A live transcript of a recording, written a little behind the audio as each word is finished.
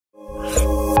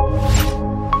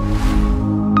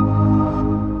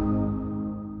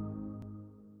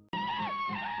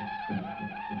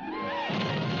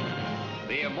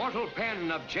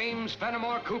direction of James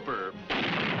Fenimore Cooper,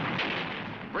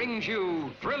 brings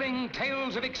you thrilling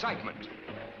tales of excitement,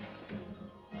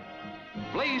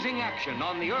 blazing action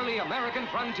on the early American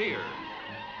frontier,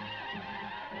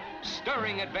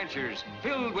 stirring adventures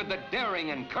filled with the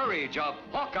daring and courage of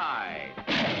Hawkeye,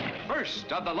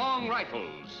 first of the long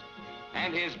rifles,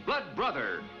 and his blood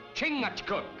brother,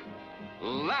 Chingachgook,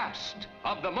 last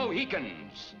of the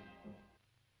Mohicans.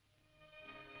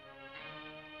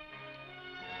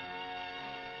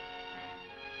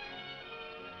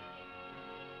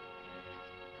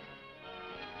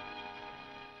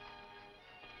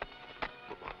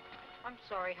 I'm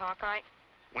sorry, Hawkeye.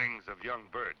 Wings of young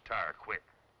bird tire quick.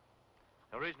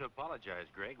 No reason to apologize,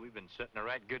 Greg. We've been setting a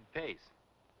right good pace.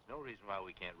 There's no reason why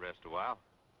we can't rest a while.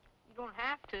 You don't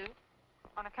have to,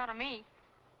 on account of me.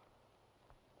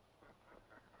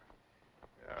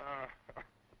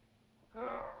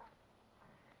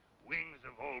 Wings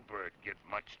of old bird get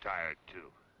much tired,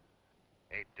 too.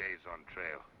 8 days on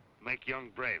trail. Make young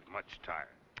brave much tired.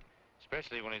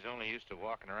 Especially when he's only used to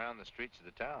walking around the streets of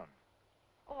the town.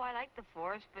 Oh, I like the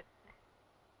forest, but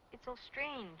it's so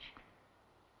strange.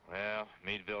 Well,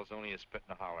 Meadville's only a spit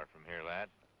and a holler from here, lad.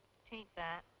 Tain't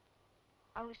that.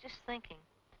 I was just thinking.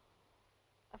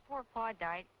 Before Pa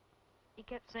died, he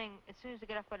kept saying as soon as I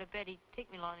get up out of bed, he'd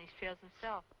take me along these trails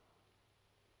himself.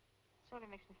 Sort of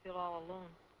makes me feel all alone.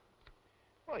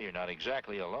 Well, you're not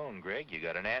exactly alone, Greg. You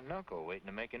got an aunt and uncle waiting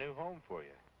to make a new home for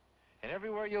you. And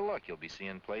everywhere you look, you'll be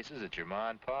seeing places that your ma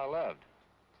and pa loved.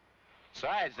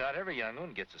 Besides, not every young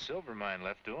one gets a silver mine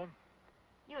left to him.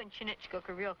 You and Chingachgook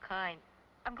are real kind.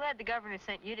 I'm glad the governor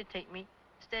sent you to take me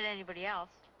instead of anybody else.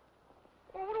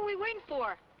 Well, what are we waiting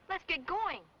for? Let's get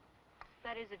going.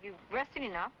 That is, if you've rested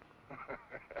enough.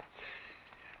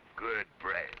 Good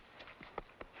brave.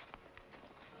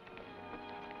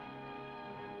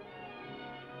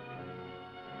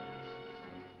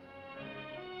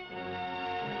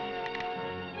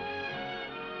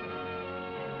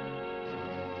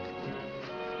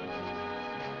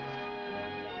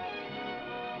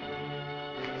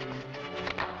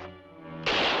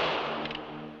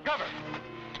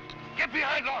 Get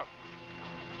behind, Lon!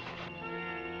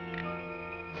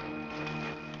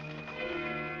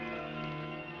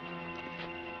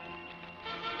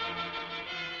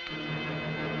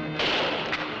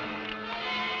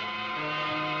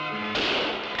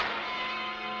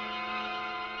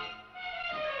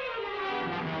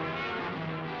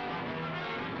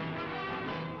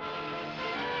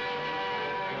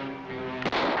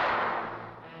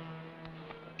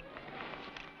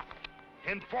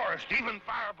 In forest, even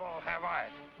fireball have eyes.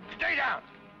 Stay down!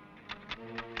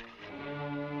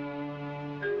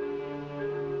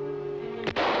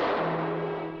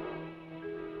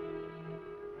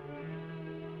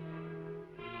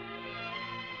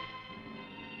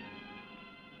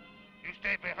 You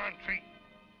stay behind tree.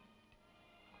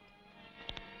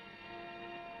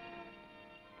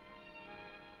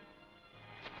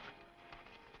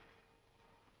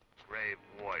 Brave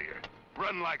warrior.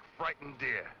 Run like frightened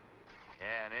deer.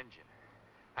 Yeah, an Injun.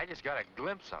 I just got a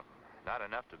glimpse of him. Not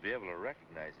enough to be able to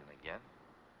recognize him again.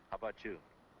 How about you?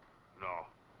 No.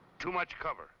 Too much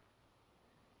cover.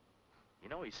 You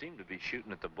know, he seemed to be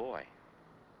shooting at the boy.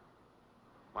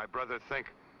 My brother think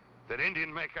that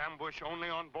Indian make ambush only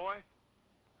on boy?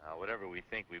 Whatever we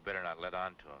think, we better not let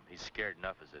on to him. He's scared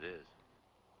enough as it is.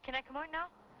 Can I come out now?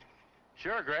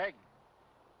 Sure, Greg.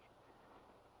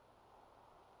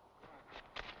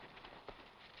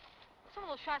 Some of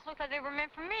those shots look like they were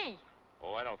meant for me.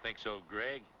 Oh, I don't think so,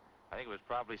 Greg. I think it was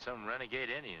probably some renegade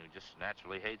Indian who just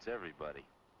naturally hates everybody.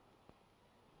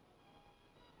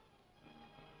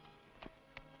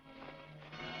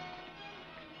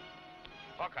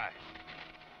 Hawkeye.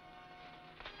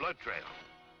 Blood trail.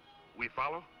 We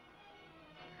follow?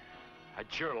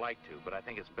 I'd sure like to, but I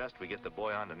think it's best we get the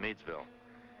boy on to Meadsville.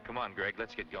 Come on, Greg,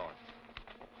 let's get going.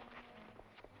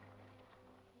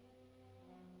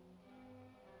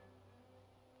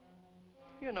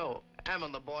 You know, Em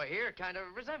and the boy here kind of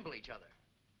resemble each other.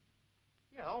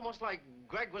 Yeah, almost like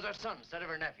Greg was her son instead of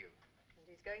her nephew. And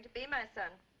he's going to be my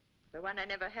son, the one I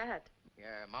never had.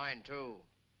 Yeah, mine too.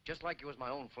 Just like you was my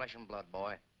own flesh and blood,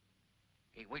 boy.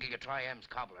 Hey, wait till you try Em's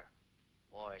cobbler.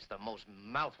 Boy, it's the most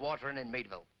mouth-watering in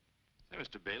Meadville. Say,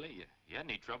 Mr. Bailey, you had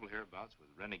any trouble hereabouts with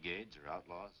renegades or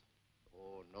outlaws?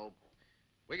 Oh, no.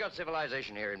 We got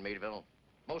civilization here in Meadville.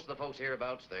 Most of the folks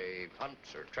hereabouts, they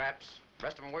hunts or traps. The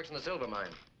rest of them works in the silver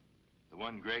mine. The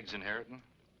one Greg's inheriting?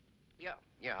 Yeah,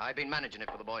 I've been managing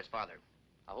it for the boy's father.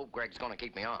 I hope Greg's gonna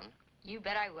keep me on. You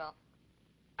bet I will.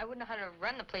 I wouldn't know how to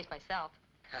run the place myself.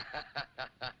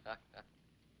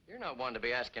 You're not one to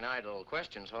be asking idle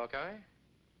questions, Hawkeye.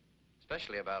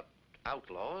 especially about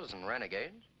outlaws and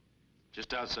renegades.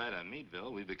 Just outside of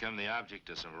Meadville, we become the object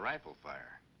of some rifle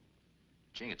fire.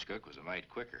 Chingachgook was a mite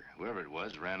quicker. Whoever it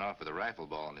was ran off with a rifle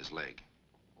ball in his leg.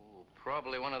 Oh,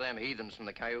 probably one of them heathens from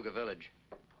the Cayuga village.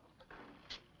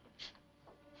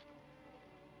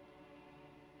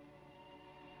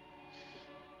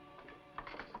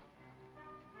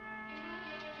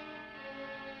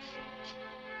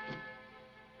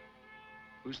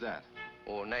 Who's that?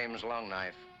 Oh, name's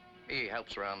Longknife. He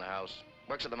helps around the house.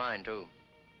 Works at the mine, too.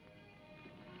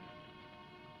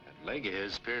 That leg of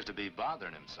his appears to be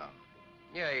bothering him some.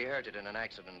 Yeah, he hurt it in an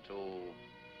accident,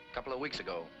 a couple of weeks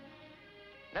ago.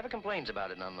 Never complains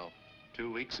about it none, though.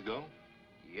 2 weeks ago?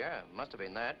 Yeah, must have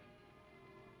been that.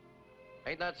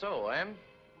 Ain't that so, Em?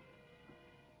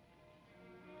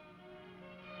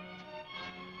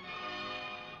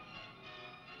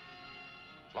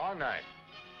 Longknife.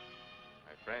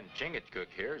 My friend Chingachgook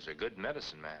here is a good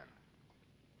medicine man.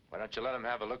 Why don't you let him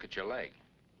have a look at your leg?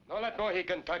 Don't let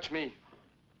Mohican touch me.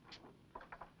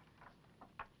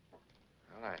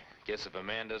 Well, I guess if a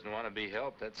man doesn't want to be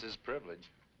helped, that's his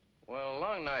privilege. Well,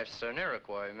 Longknife's an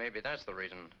Iroquois. Maybe that's the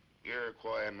reason.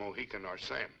 Iroquois and Mohican are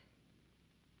same.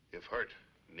 If hurt,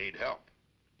 need help.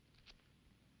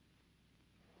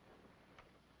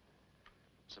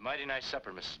 It's a mighty nice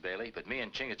supper, Mrs. Bailey, but me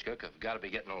and Chingachgook have got to be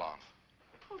getting along.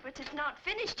 Oh, but it's not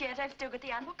finished yet. I've still got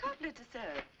the animal cobbler to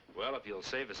serve. Well, if you'll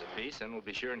save us a piece, then we'll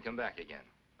be sure and come back again.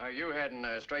 Are you heading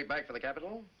straight back for the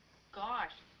capital?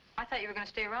 Gosh, I thought you were going to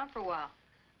stay around for a while.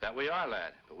 That we are,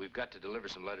 lad, but we've got to deliver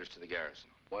some letters to the garrison.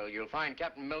 Well, you'll find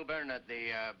Captain Milburn at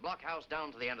the blockhouse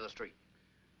down to the end of the street.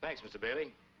 Thanks, Mr.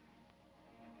 Bailey.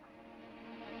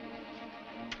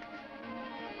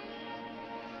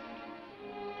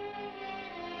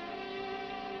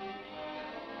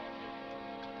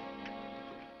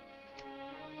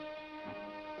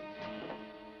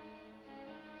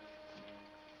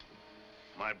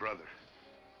 My brother,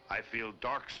 I feel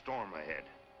dark storm ahead.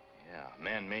 Yeah,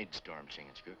 man-made storm,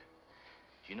 Chingachgook.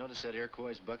 Did you notice that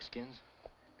Iroquois' buckskins?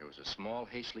 There was a small,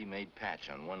 hastily made patch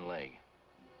on one leg.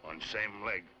 On same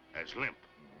leg as limp.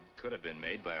 Could have been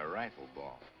made by a rifle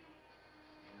ball.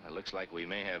 It looks like we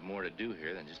may have more to do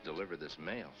here than just deliver this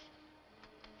mail.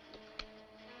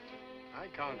 I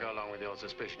can't go along with your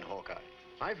suspicion, Hawkeye.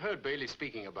 I've heard Bailey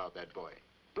speaking about that boy,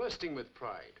 bursting with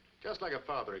pride, just like a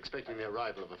father expecting the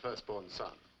arrival of a firstborn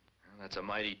son. Well, that's a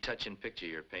mighty touching picture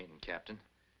you're painting, Captain.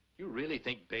 You really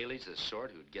think Bailey's the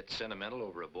sort who'd get sentimental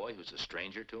over a boy who's a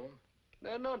stranger to him?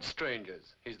 They're not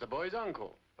strangers. He's the boy's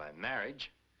uncle. By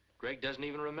marriage, Greg doesn't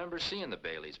even remember seeing the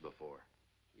Baileys before.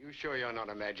 You sure you're not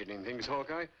imagining things,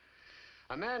 Hawkeye?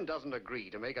 A man doesn't agree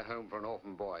to make a home for an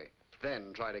orphan boy,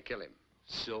 then try to kill him.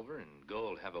 Silver and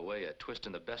gold have a way of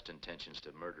twisting the best intentions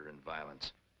to murder and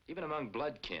violence, even among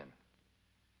blood kin.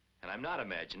 And I'm not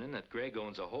imagining that Greg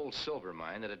owns a whole silver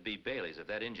mine that'd be Bailey's if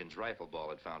that Injun's rifle ball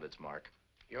had found its mark.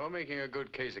 You're making a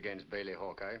good case against Bailey,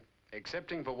 Hawkeye,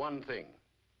 excepting for one thing.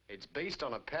 It's based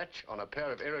on a patch on a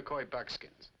pair of Iroquois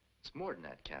buckskins. It's more than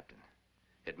that, Captain.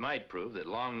 It might prove that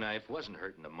Longknife wasn't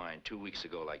hurting the mine 2 weeks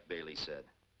ago like Bailey said.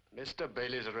 Mr.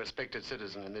 Bailey's a respected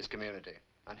citizen in this community,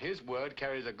 and his word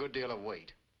carries a good deal of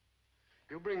weight.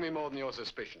 You bring me more than your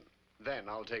suspicion, then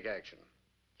I'll take action.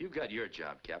 You've got your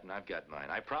job, Captain. I've got mine.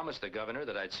 I promised the governor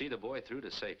that I'd see the boy through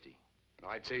to safety.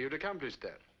 I'd say you'd accomplished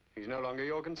that. He's no longer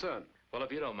your concern. Well,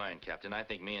 if you don't mind, Captain, I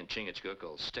think me and Chingachgook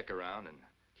will stick around and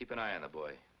keep an eye on the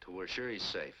boy till we're sure he's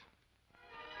safe.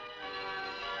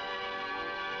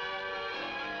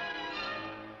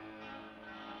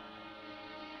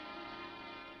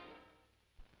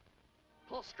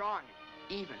 Pull strong,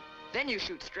 even. Then you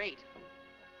shoot straight.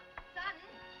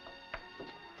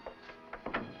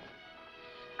 Son?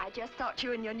 I just thought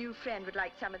you and your new friend would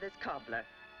like some of this cobbler.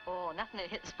 Oh, nothing would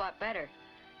hit the spot better.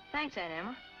 Thanks, Aunt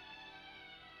Emma.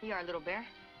 You are, little bear.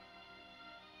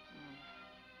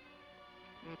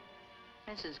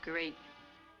 This is great.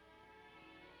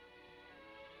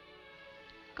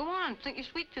 Go on, sink your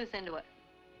sweet tooth into it.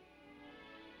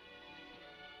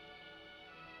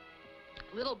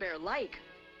 Little bear like.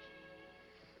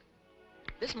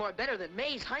 This more better than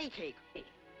May's honey cake.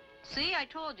 See, I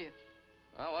told you.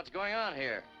 Well, what's going on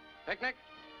here? Picnic?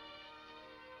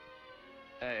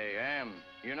 Hey,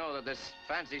 you know that this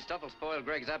fancy stuff will spoil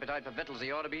Greg's appetite for victuals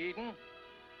he ought to be eating? Well,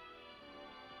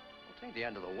 it ain't the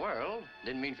end of the world.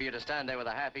 Didn't mean for you to stand there with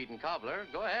a half-eaten cobbler.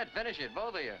 Go ahead, finish it,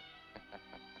 both of you.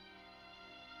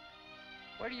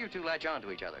 Where do you two latch on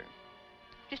to each other?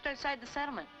 Just outside the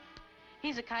settlement.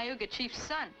 He's a Cayuga chief's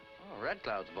son. Oh, Red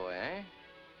Cloud's boy, eh?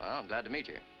 Well, I'm glad to meet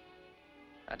you.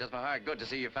 That does my heart good to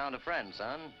see you found a friend,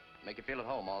 son. Make you feel at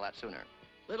home all that sooner.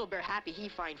 Little bear happy he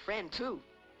find friend, too.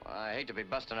 Well, I hate to be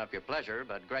busting up your pleasure,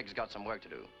 but Greg's got some work to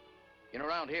do. You know,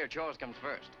 around here, chores comes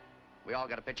first. We all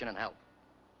got to pitch in and help.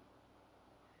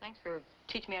 Thanks for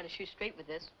teaching me how to shoot straight with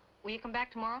this. Will you come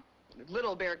back tomorrow?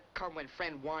 Little bear come when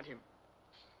friend want him.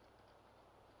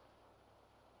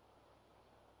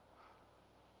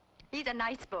 He's a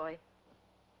nice boy.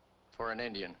 For an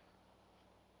Indian.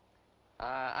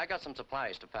 I got some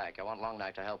supplies to pack. I want Long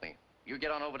Knife to help me. You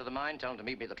get on over to the mine, tell him to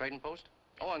meet me at the trading post.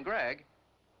 Oh, and Greg,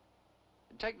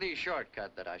 take the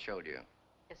shortcut that I showed you.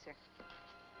 Yes, sir.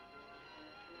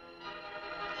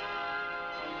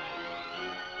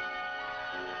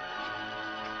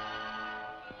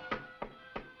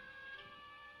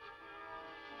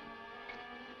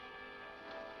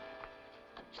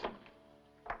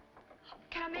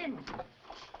 Come in.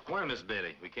 Morning, Miss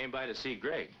Bailey. We came by to see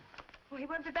Greg. Well, he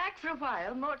won't be back for a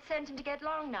while. Mort sent him to get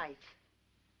Long Knife.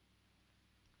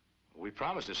 We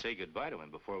promised to say goodbye to him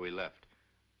before we left.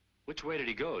 Which way did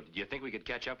he go? Did you think we could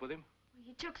catch up with him? Well,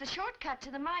 he took the shortcut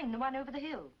to the mine, the one over the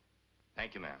hill.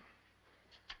 Thank you, ma'am.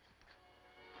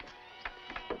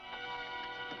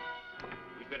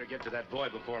 We better get to that boy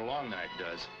before Long Knife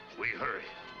does. We hurry.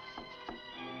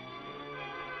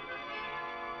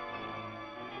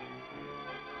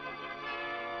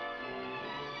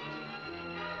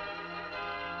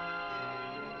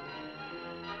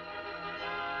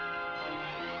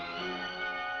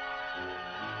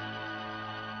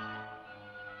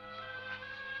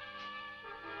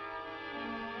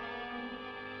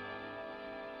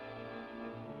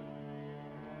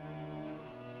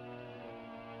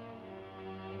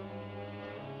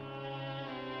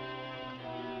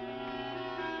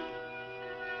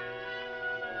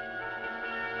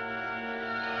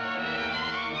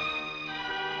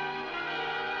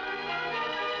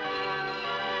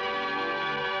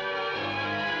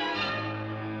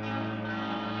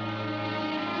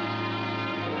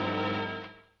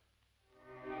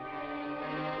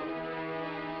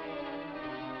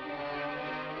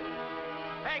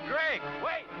 Hey, Greg,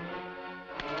 wait!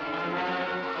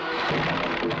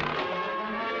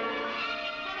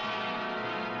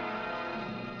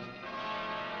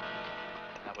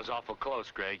 That was awful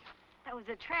close, Greg. That was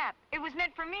a trap. It was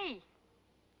meant for me.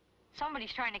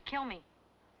 Somebody's trying to kill me.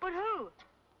 But who?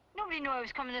 Nobody knew I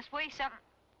was coming this way except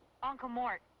Uncle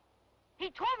Mort. He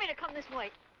told me to come this way.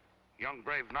 Young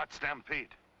brave, not stampede.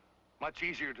 Much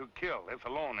easier to kill if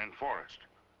alone in forest.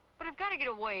 But I've got to get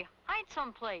away. Hide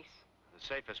someplace. The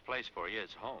safest place for you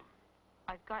is home.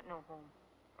 I've got no home.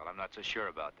 Well, I'm not so sure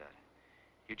about that.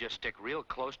 You just stick real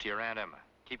close to your Aunt Emma.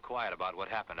 Keep quiet about what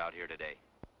happened out here today.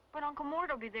 But Uncle Mort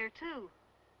will be there, too.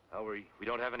 Well, we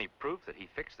don't have any proof that he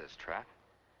fixed this trap.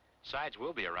 Besides,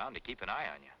 we'll be around to keep an eye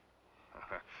on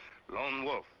you. Lone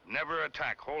wolf. Never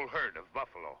attack whole herd of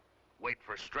buffalo. Wait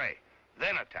for stray,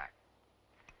 then attack.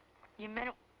 You meant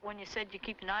it when you said you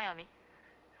keep an eye on me.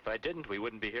 If I didn't, we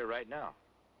wouldn't be here right now.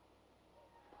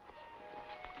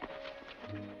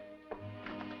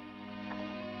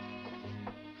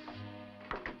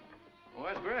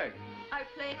 Where's Greg? Out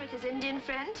playing with his Indian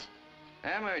friend.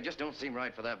 Emma, it just don't seem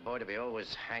right for that boy to be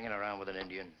always hanging around with an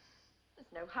Indian.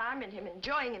 There's no harm in him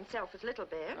enjoying himself with Little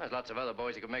Bear. There's lots of other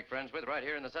boys he could make friends with right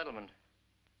here in the settlement.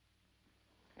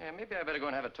 Yeah, maybe I better go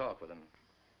and have a talk with him.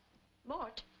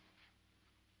 Mort.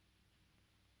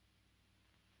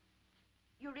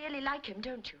 You really like him,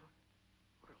 don't you?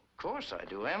 Well, of course I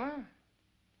do, Emma.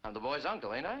 I'm the boy's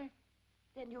uncle, ain't I?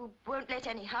 Then you won't let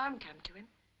any harm come to him.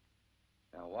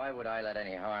 Now, why would I let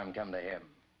any harm come to him?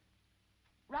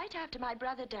 Right after my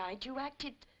brother died, you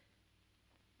acted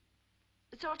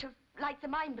sort of like the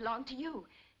mine belonged to you.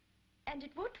 And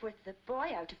it would with the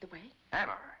boy out of the way.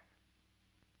 Emma.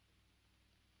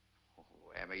 Oh,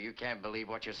 Emma, you can't believe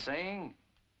what you're saying.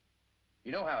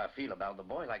 You know how I feel about the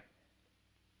boy, like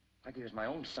he was my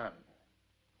own son.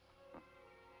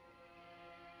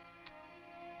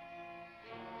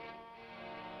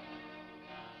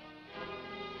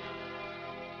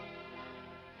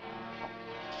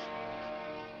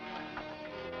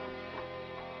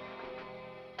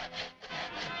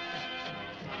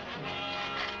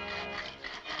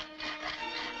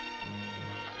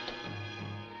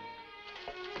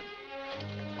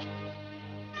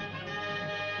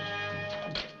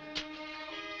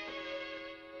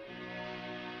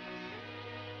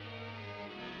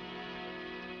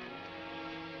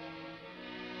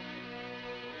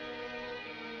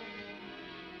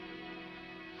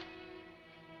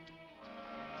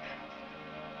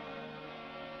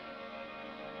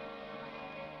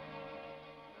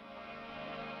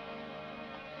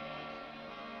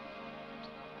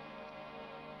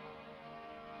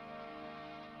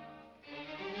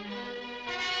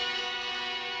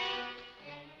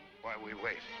 we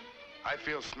wait? I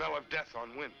feel smell of death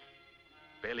on wind.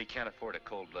 Bailey can't afford a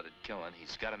cold-blooded killing.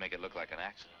 He's got to make it look like an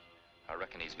accident. I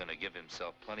reckon he's going to give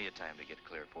himself plenty of time to get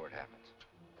clear before it happens.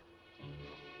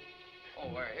 Oh,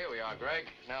 here we are, Greg.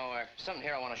 Now, something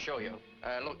here I want to show you.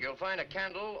 Look, you'll find a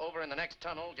candle over in the next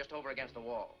tunnel, just over against the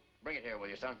wall. Bring it here, will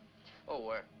you, son?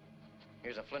 Oh,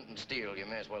 here's a flint and steel. You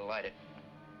may as well light it.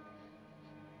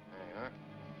 There you are.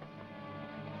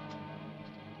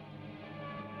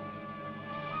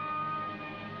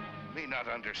 Me not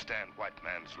understand white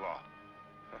man's law.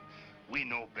 We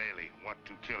know Bailey want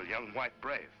to kill young white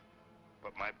brave.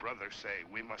 But my brothers say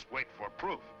we must wait for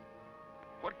proof.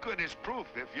 What good is proof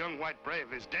if young white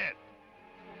brave is dead?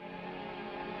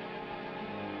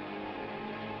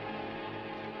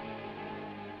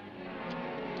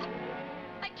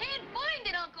 I can't find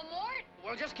it, Uncle Mort.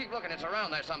 Well, just keep looking. It's around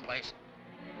there someplace.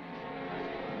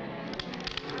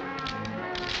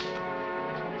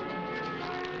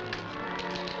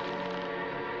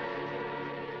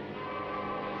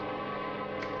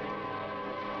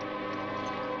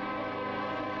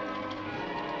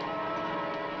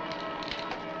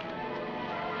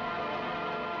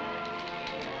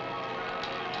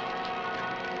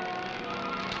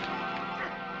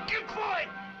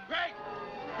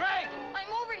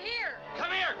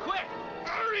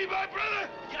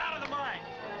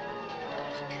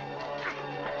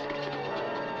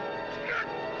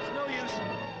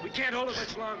 Can't hold it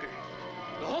much longer.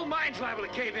 The whole mine's liable to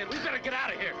cave in. We better get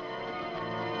out of here.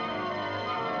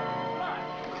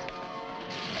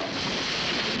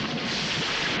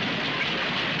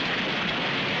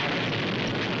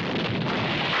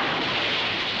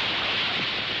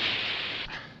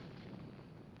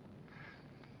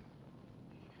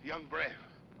 Young brave.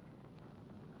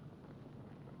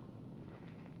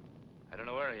 I don't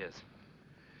know where he is.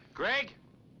 Greg?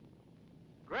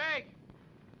 Greg!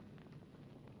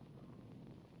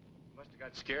 Must have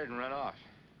got scared and run off.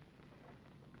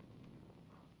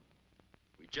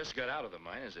 We just got out of the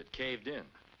mine as it caved in.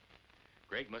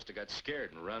 Greg must have got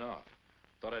scared and run off.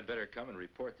 Thought I'd better come and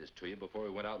report this to you before we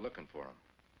went out looking for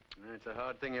him. It's a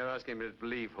hard thing you're asking me to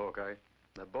believe, Hawkeye.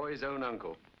 The boy's own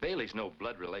uncle. Bailey's no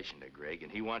blood relation to Greg,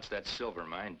 and he wants that silver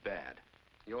mine bad.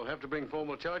 You'll have to bring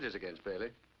formal charges against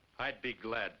Bailey. I'd be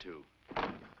glad to.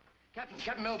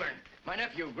 Captain Milburn, my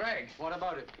nephew, Greg. What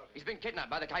about it? He's been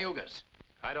kidnapped by the Cayugas.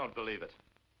 I don't believe it.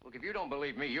 Look, if you don't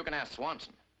believe me, you can ask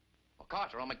Swanson. Or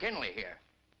Carter or McKinley here.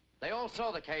 They all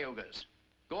saw the Cayugas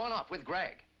going off with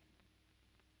Greg.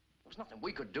 There was nothing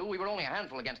we could do. We were only a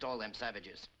handful against all them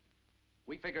savages.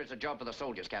 We figure it's a job for the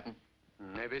soldiers, Captain.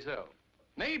 Maybe so.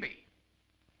 Maybe.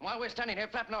 While we're standing here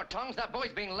flapping our tongues, that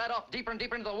boy's being led off deeper and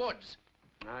deeper into the woods.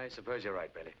 I suppose you're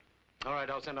right, Bailey. All right,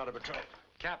 I'll send out a patrol.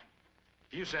 Captain,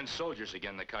 if you send soldiers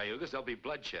again the Cayugas, there'll be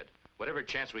bloodshed. Whatever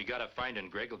chance we got of finding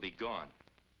Greg will be gone.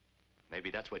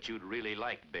 Maybe that's what you'd really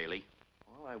like, Bailey.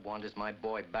 All I want is my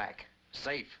boy back.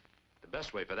 Safe. The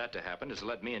best way for that to happen is to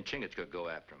let me and Chingachgook go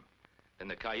after him. Then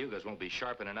the Cayugas won't be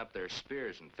sharpening up their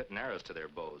spears and fitting arrows to their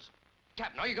bows.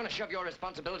 Captain, are you going to shove your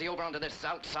responsibility over onto this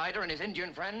outsider and his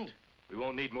Indian friend? We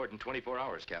won't need more than 24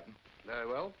 hours, Captain. Very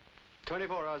well.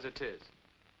 24 hours it is.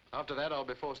 After that, I'll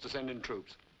be forced to send in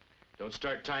troops. Don't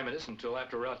start timing this until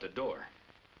after we're out the door.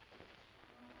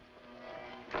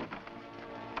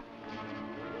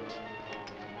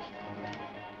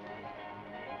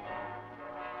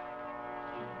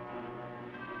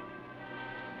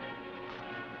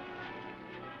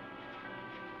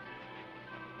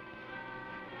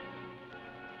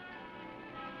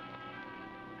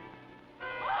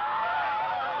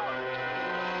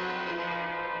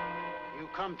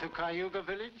 Come to Cayuga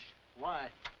village? Why?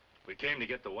 We came to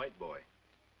get the white boy.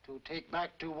 To take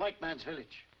back to white man's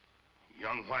village.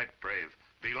 Young white brave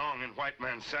belong in white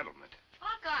man's settlement.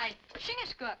 Hawkeye,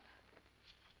 Chingachgook.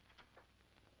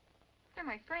 They're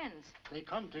my friends. They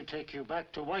come to take you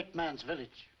back to white man's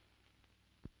village.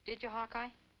 Did you, Hawkeye?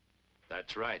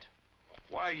 That's right.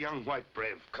 Why young white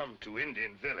brave come to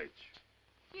Indian village?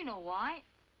 You know why.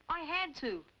 I had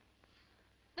to.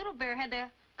 Little Bear had the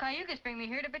Cayugas bring me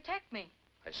here to protect me.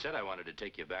 I said I wanted to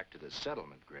take you back to the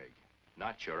settlement, Greg,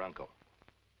 not your uncle.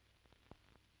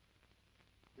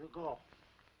 You go.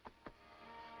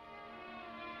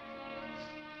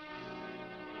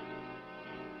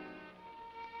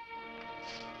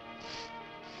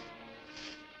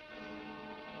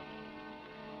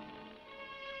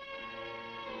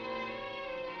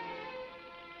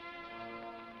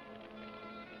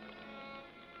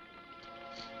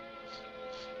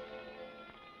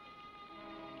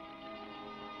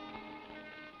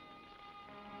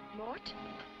 Mort,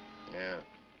 Yeah.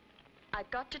 I've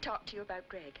got to talk to you about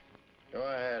Greg. Go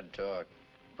ahead, talk.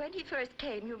 when he first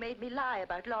came, you made me lie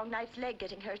about Long Knife's leg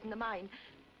getting hurt in the mine.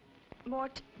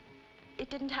 Mort, it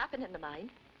didn't happen in the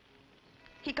mine.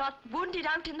 He got wounded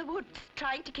out in the woods,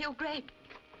 trying to kill Greg.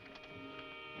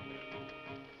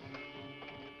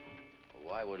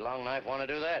 Why would Long Knife want to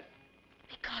do that?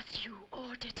 Because you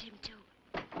ordered him to.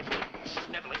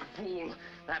 Sniveling fool.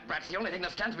 That brat's the only thing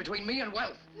that stands between me and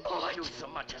wealth. Mort! If you so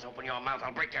much as open your mouth,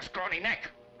 I'll break your scrawny neck.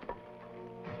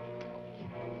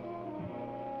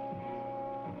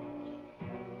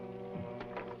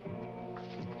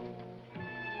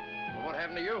 Well, what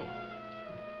happened to you?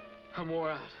 I'm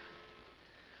wore out.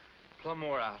 Plumb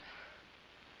wore out.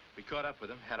 We caught up with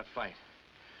him, had a fight.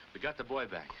 We got the boy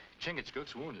back.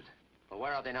 Chingachgook's wounded. Well,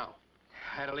 where are they now?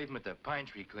 I had to leave him at the pine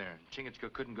tree clearing.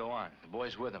 Chingachgook couldn't go on. The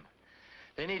boy's with him.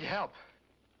 They need help.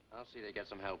 I'll see they get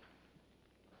some help.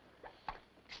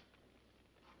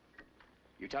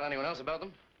 You tell anyone else about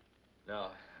them? No,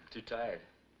 I'm too tired.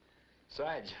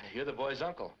 Besides, you're the boy's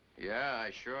uncle. Yeah,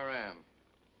 I sure am.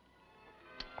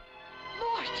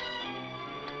 Mort!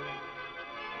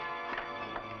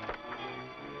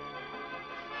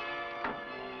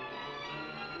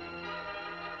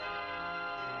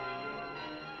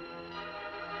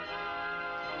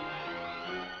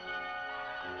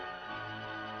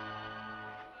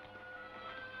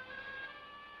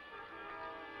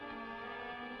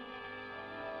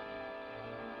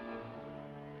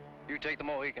 You take the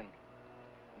Mohican.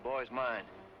 The boy's mine.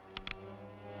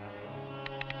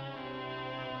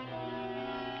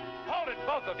 Hold it,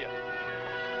 both of you!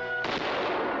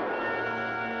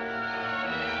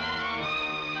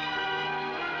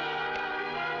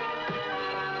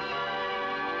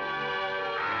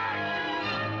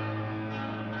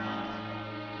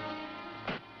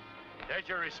 There's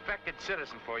your respected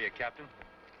citizen for you, Captain.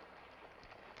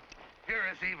 Here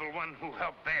is evil one who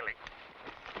helped Bailey.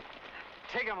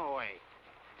 Take him away.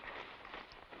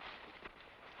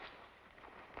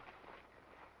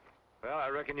 Well, I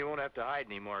reckon you won't have to hide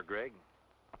anymore, Greg.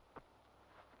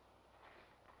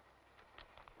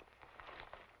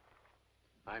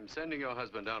 I'm sending your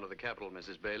husband down to the capital,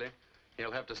 Mrs. Bailey.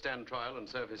 He'll have to stand trial and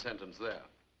serve his sentence there.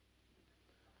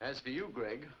 As for you,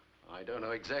 Greg, I don't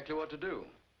know exactly what to do.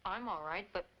 I'm all right,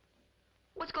 but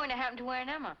what's going to happen to Aunt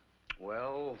Emma?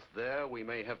 Well, there we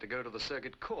may have to go to the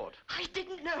circuit court. I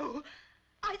didn't know.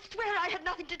 I swear I had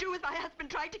nothing to do with my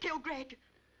husband trying to kill Greg.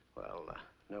 Well,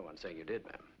 no one's saying you did,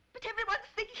 ma'am. But everyone's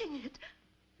thinking it.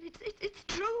 It's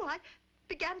true. I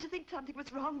began to think something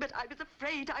was wrong, but I was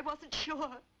afraid. I wasn't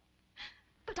sure.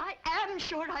 But I am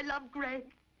sure I love Greg.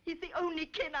 He's the only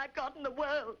kin I've got in the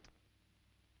world.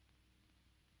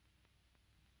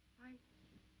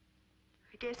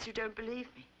 I guess you don't believe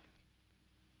me.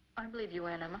 I believe you,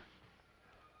 Aunt Emma.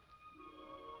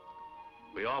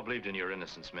 We all believed in your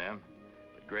innocence, ma'am.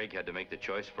 But Greg had to make the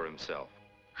choice for himself.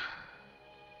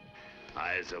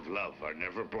 Eyes of love are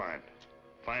never blind.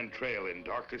 Find trail in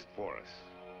darkest forest.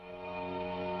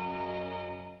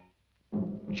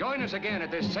 Join us again at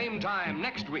this same time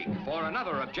next week for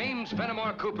another of James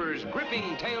Fenimore Cooper's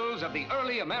gripping tales of the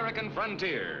early American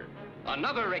frontier.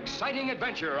 Another exciting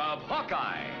adventure of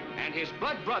Hawkeye and his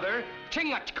blood brother,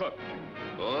 Chingachgook,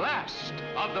 last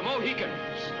of the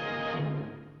Mohicans.